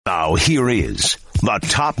Now here is the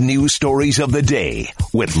top news stories of the day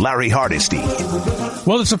with Larry Hardesty.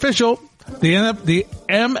 Well, it's official. The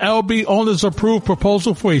MLB owners approved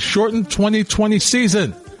proposal for a shortened 2020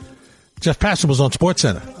 season. Jeff Passan was on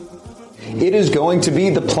SportsCenter. It is going to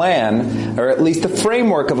be the plan, or at least the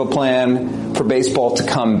framework of a plan for baseball to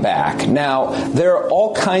come back. Now, there are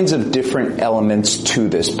all kinds of different elements to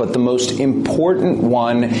this, but the most important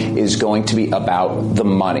one is going to be about the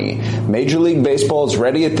money. Major League Baseball is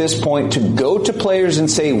ready at this point to go to players and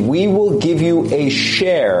say, we will give you a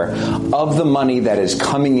share of the money that is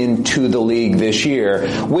coming into the league this year,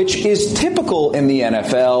 which is typical in the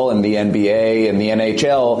NFL and the NBA and the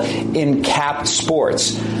NHL in capped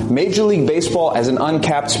sports. Major League Baseball, as an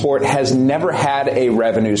uncapped sport, has never had a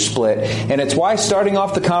revenue split. And it's why starting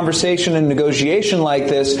off the conversation and negotiation like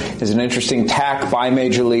this is an interesting tack by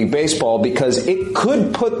Major League Baseball, because it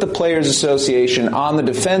could put the Players Association on the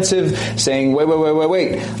defensive, saying,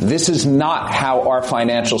 wait, this is not how our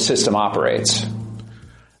financial system operates.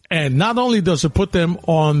 And not only does it put them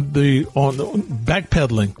on the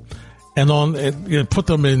backpedaling, and put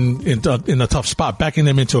them in a tough spot, backing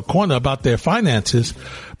them into a corner about their finances.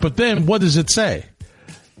 But then what does it say?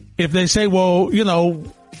 If they say, well,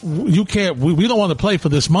 you can't, we don't want to play for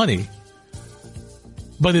this money.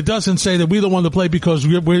 But it doesn't say that we don't want to play because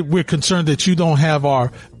we're concerned that you don't have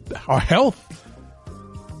our health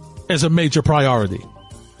as a major priority.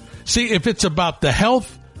 See, if it's about the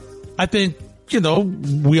health, I think,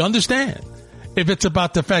 we understand. If it's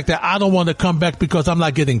about the fact that I don't want to come back because I'm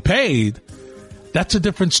not getting paid, that's a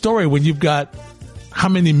different story when you've got how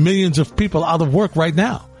many millions of people out of work right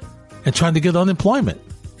now and trying to get unemployment.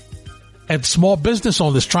 And small business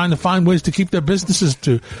owners trying to find ways to keep their businesses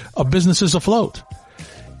afloat.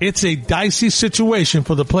 It's a dicey situation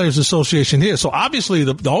for the Players Association here. So obviously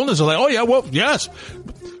the owners are like, oh yeah, well, yes,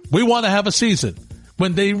 we want to have a season,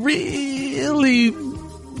 when they really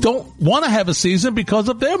don't want to have a season because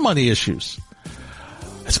of their money issues.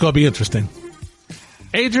 It's going to be interesting.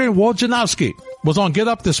 Adrian Wojnarowski was on Get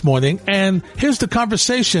Up this morning, and here's the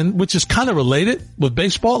conversation, which is kind of related with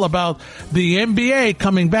baseball, about the NBA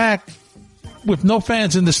coming back with no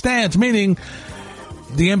fans in the stands, meaning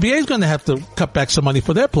the NBA is going to have to cut back some money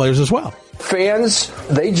for their players as well. Fans,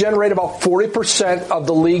 they generate about 40% of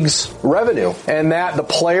the league's revenue, and that the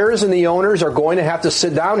players and the owners are going to have to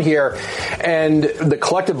sit down here. And the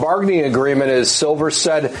collective bargaining agreement, as Silver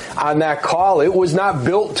said on that call, it was not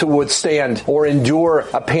built to withstand or endure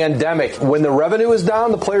a pandemic. When the revenue is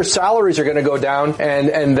down, the players' salaries are going to go down,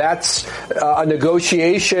 and that's a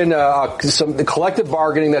negotiation, some collective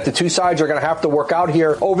bargaining that the two sides are going to have to work out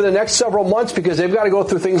here over the next several months, because they've got to go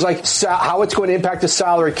through things like how it's going to impact the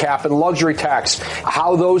salary cap and luxury tax,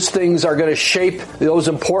 how those things are going to shape those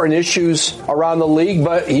important issues around the league.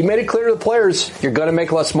 But he made it clear to the players, you're going to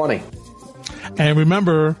make less money. And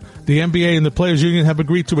remember, the NBA and the Players Union have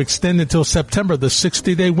agreed to extend until September the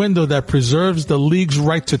 60-day window that preserves the league's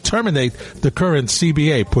right to terminate the current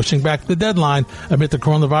CBA. Pushing back the deadline amid the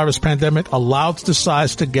coronavirus pandemic allows the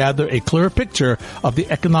sides to gather a clearer picture of the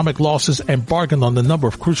economic losses and bargain on the number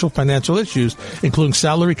of crucial financial issues, including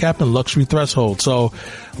salary cap and luxury threshold. So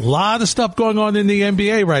a lot of stuff going on in the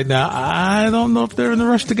NBA right now. I don't know if they're in a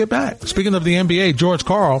rush to get back. Speaking of the NBA, George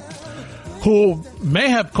Karl, who may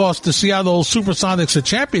have cost the Seattle Supersonics a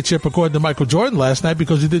championship, according to Michael Jordan last night,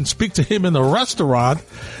 because he didn't speak to him in a restaurant,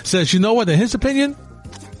 says, you know what, in his opinion,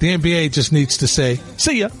 the NBA just needs to say,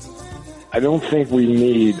 see ya. I don't think we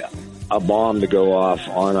need a bomb to go off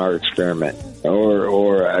on our experiment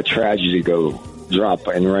or a tragedy go drop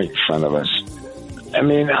right in front of us. I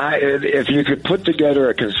mean, if you could put together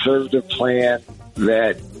a conservative plan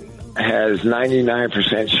that has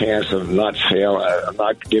 99% chance of not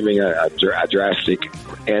giving a drastic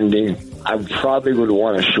ending, I probably would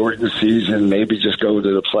want to shorten the season, maybe just go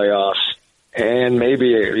to the playoffs, and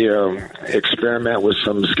maybe experiment with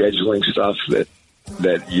some scheduling stuff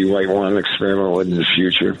that you might want to experiment with in the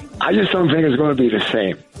future. I just don't think it's going to be the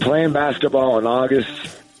same. Playing basketball in August,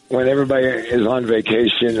 when everybody is on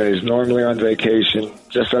vacation and is normally on vacation,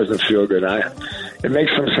 just doesn't feel good. It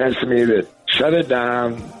makes some sense to me that shut it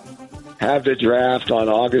down, have the draft on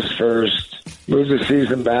August 1st, move the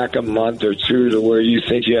season back a month or two to where you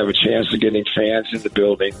think you have a chance of getting fans in the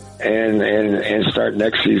building, and start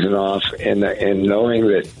next season off and knowing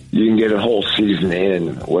that you can get a whole season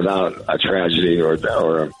in without a tragedy or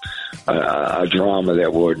a drama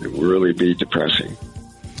that would really be depressing.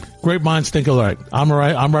 Great minds think alike. I'm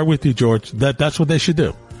right with you, George. That's what they should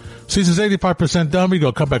do. Season's 85% done. We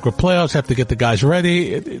go come back with playoffs, have to get the guys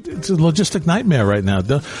ready. It's a logistic nightmare right now.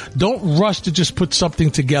 Don't rush to just put something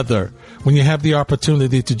together when you have the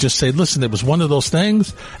opportunity to just say, listen, it was one of those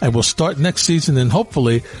things, and we'll start next season, and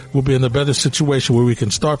hopefully we'll be in a better situation where we can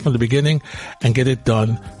start from the beginning and get it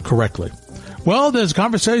done correctly. Well, there's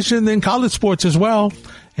conversation in college sports as well.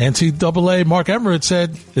 NCAA Mark Emmert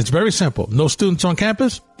said it's very simple. No students on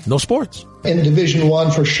campus, no sports. In Division I,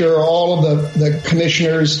 for sure, all of the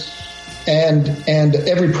commissioners and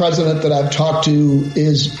every president that I've talked to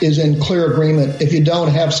is in clear agreement. If you don't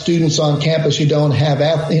have students on campus, you don't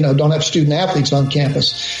have student athletes on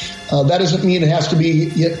campus. That doesn't mean it has to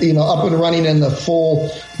be up and running in the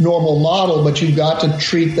full normal model, but you've got to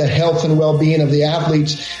treat the health and well-being of the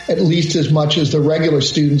athletes at least as much as the regular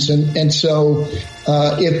students. And so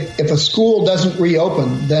if a school doesn't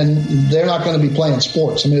reopen, then they're not going to be playing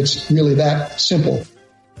sports. I mean, it's really that simple.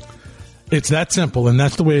 It's that simple, and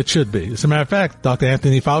that's the way it should be. As a matter of fact, Dr.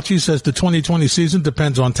 Anthony Fauci says the 2020 season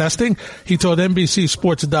depends on testing. He told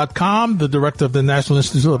NBCSports.com, the director of the National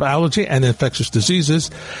Institute of Allergy and Infectious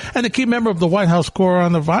Diseases, and a key member of the White House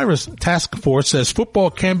Coronavirus Task Force, says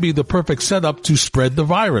football can be the perfect setup to spread the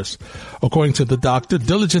virus. According to the doctor,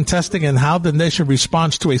 diligent testing and how the nation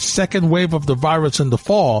responds to a second wave of the virus in the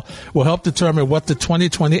fall will help determine what the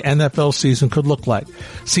 2020 NFL season could look like.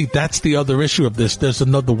 See, that's the other issue of this. There's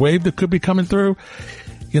another wave that could be coming through.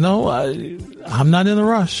 I'm not in a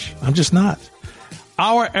rush. I'm just not.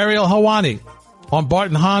 Our Ariel Helwani on Bart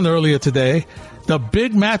and Hahn earlier today. The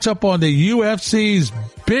big matchup on the UFC's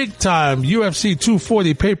big time UFC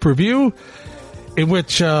 240 pay-per-view, in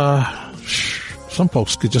which some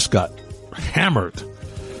folks just got hammered.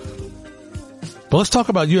 But let's talk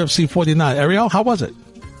about UFC 49. Ariel, how was it?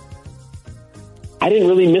 I didn't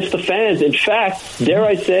really miss the fans. In fact, dare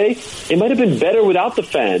I say, it might have been better without the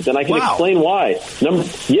fans, and I can explain why.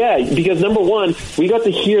 Because number one, we got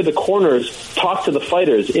to hear the corners talk to the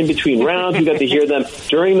fighters in between rounds. We got to hear them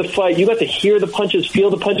during the fight. You got to hear the punches,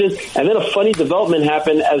 feel the punches, and then a funny development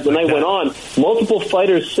happened as the night went on. Multiple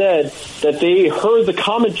fighters said that they heard the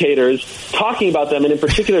commentators talking about them, and in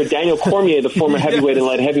particular, Daniel Cormier, the former heavyweight and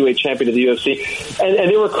light heavyweight champion of the UFC, and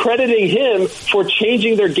they were crediting him for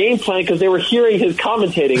changing their game plan because they were hearing his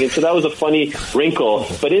commentating, and so that was a funny wrinkle.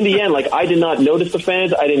 But in the end, I did not notice the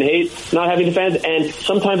fans. I didn't hate not having the fans, and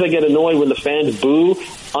sometimes I get annoyed when the fans boo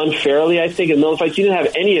unfairly, I think. In those fights, you didn't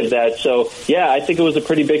have any of that. So, yeah, I think it was a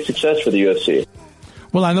pretty big success for the UFC.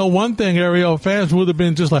 Well, I know one thing, Ariel, fans would have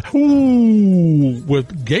been just like, ooh,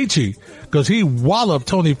 with Gaethje, because he walloped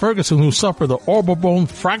Tony Ferguson, who suffered an orbital bone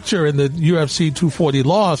fracture in the UFC 240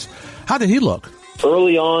 loss. How did he look?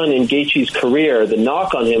 Early on in Gaethje's career, the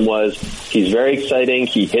knock on him was he's very exciting,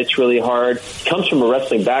 he hits really hard, he comes from a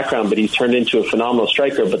wrestling background, but he's turned into a phenomenal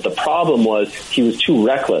striker. But the problem was he was too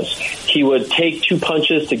reckless. He would take 2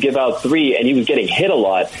 punches to give out 3, and he was getting hit a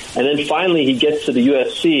lot. And then finally he gets to the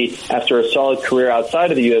UFC after a solid career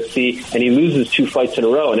outside of the UFC, and he loses 2 fights in a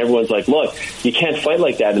row. And everyone's like, look, you can't fight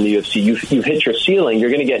like that in the UFC. You've hit your ceiling.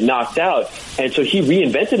 You're going to get knocked out. And so he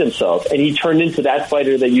reinvented himself, and he turned into that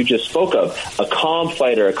fighter that you just spoke of, a calm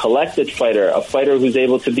fighter, a collected fighter, a fighter who's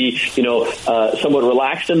able to be, somewhat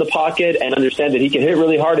relaxed in the pocket and understand that he can hit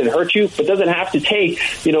really hard and hurt you, but doesn't have to take,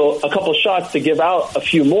 a couple shots to give out a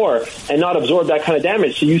few more and not absorb that kind of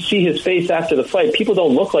damage. So you see his face after the fight. People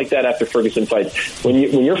don't look like that after Ferguson fights. When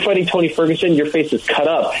you're fighting Tony Ferguson, your face is cut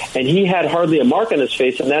up, and he had hardly a mark on his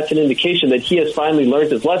face, and that's an indication that he has finally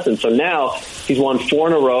learned his lesson. So now he's won 4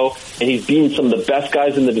 in a row, and he's beaten some of the best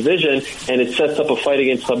guys in the division, and it sets up a fight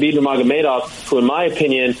against Khabib Nurmagomedov, who in my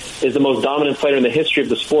opinion is the most dominant fighter in the history of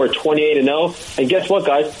the sport, 28-0. And guess what,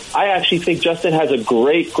 guys? I actually think Justin has a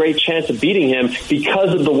great chance of beating him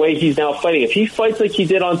because of the way he's now fighting. If he fights like he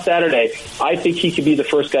did on Saturday, I think he could be the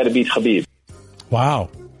first guy to beat Khabib. Wow.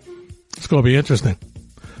 It's going to be interesting.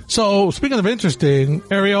 So, speaking of interesting,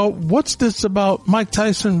 Ariel, what's this about Mike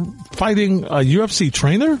Tyson fighting a UFC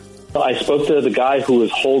trainer? I spoke to the guy who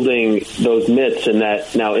was holding those mitts in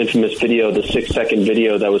that now infamous video, the 6-second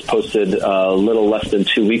video that was posted a little less than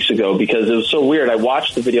 2 weeks ago, because it was so weird. I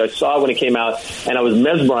watched the video. I saw it when it came out, and I was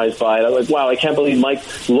mesmerized by it. I was like, wow, I can't believe Mike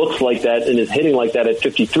looks like that and is hitting like that at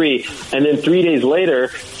 53. And then 3 days later,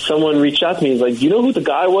 someone reached out to me. He's like, do you know who the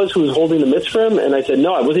guy was who was holding the mitts for him? And I said,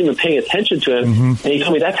 no, I wasn't even paying attention to him. Mm-hmm. And he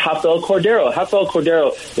told me that's Rafael Cordeiro. Rafael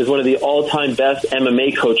Cordeiro is one of the all-time best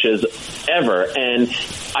MMA coaches ever. And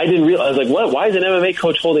I didn't realize, I was like, what? Why is an MMA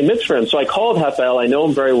coach holding mitts for him? So I called Rafael. I know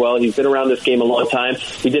him very well. He's been around this game a long time.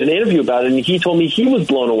 We did an interview about it, and he told me he was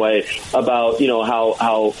blown away about,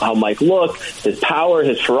 how Mike looked, his power,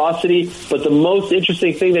 his ferocity. But the most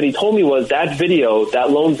interesting thing that he told me was that video,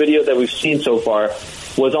 that lone video that we've seen so far,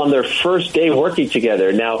 was on their first day working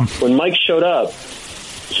together. Now, when Mike showed up,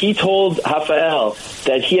 he told Rafael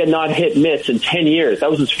that he had not hit mitts in 10 years. That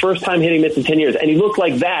was his first time hitting mitts in 10 years. And he looked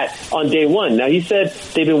like that on day one. Now, he said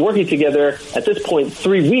they've been working together at this point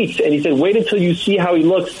 3 weeks. And he said, wait until you see how he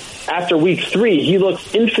looks after week 3. He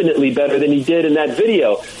looks infinitely better than he did in that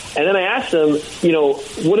video. And then I asked him,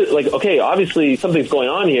 okay, obviously something's going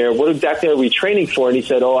on here. What exactly are we training for? And he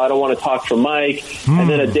said, I don't want to talk for Mike. And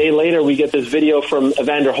then a day later, we get this video from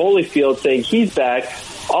Evander Holyfield saying he's back.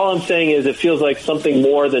 All I'm saying is it feels like something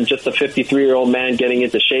more than just a 53-year-old man getting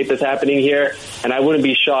into shape is happening here. And I wouldn't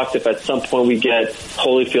be shocked if at some point we get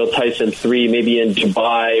Holyfield Tyson 3, maybe in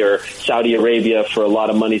Dubai or Saudi Arabia for a lot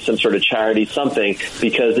of money, some sort of charity, something,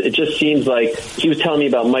 because it just seems like he was telling me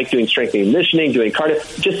about Mike doing strength and conditioning, doing cardio.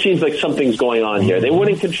 It just seems like something's going on here. They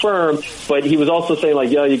wouldn't confirm, but he was also saying like,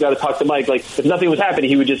 you got to talk to Mike. Like if nothing was happening,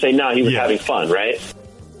 he would just say, he was having fun, right?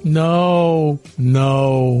 No.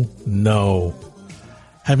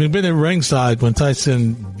 Having been at ringside when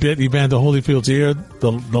Tyson bit Evander Holyfield's ear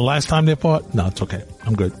the last time they fought, no, it's okay.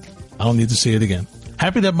 I'm good. I don't need to see it again.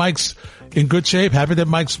 Happy that Mike's in good shape. Happy that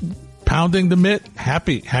Mike's pounding the mitt.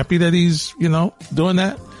 Happy that he's, doing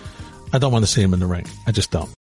that. I don't want to see him in the ring. I just don't.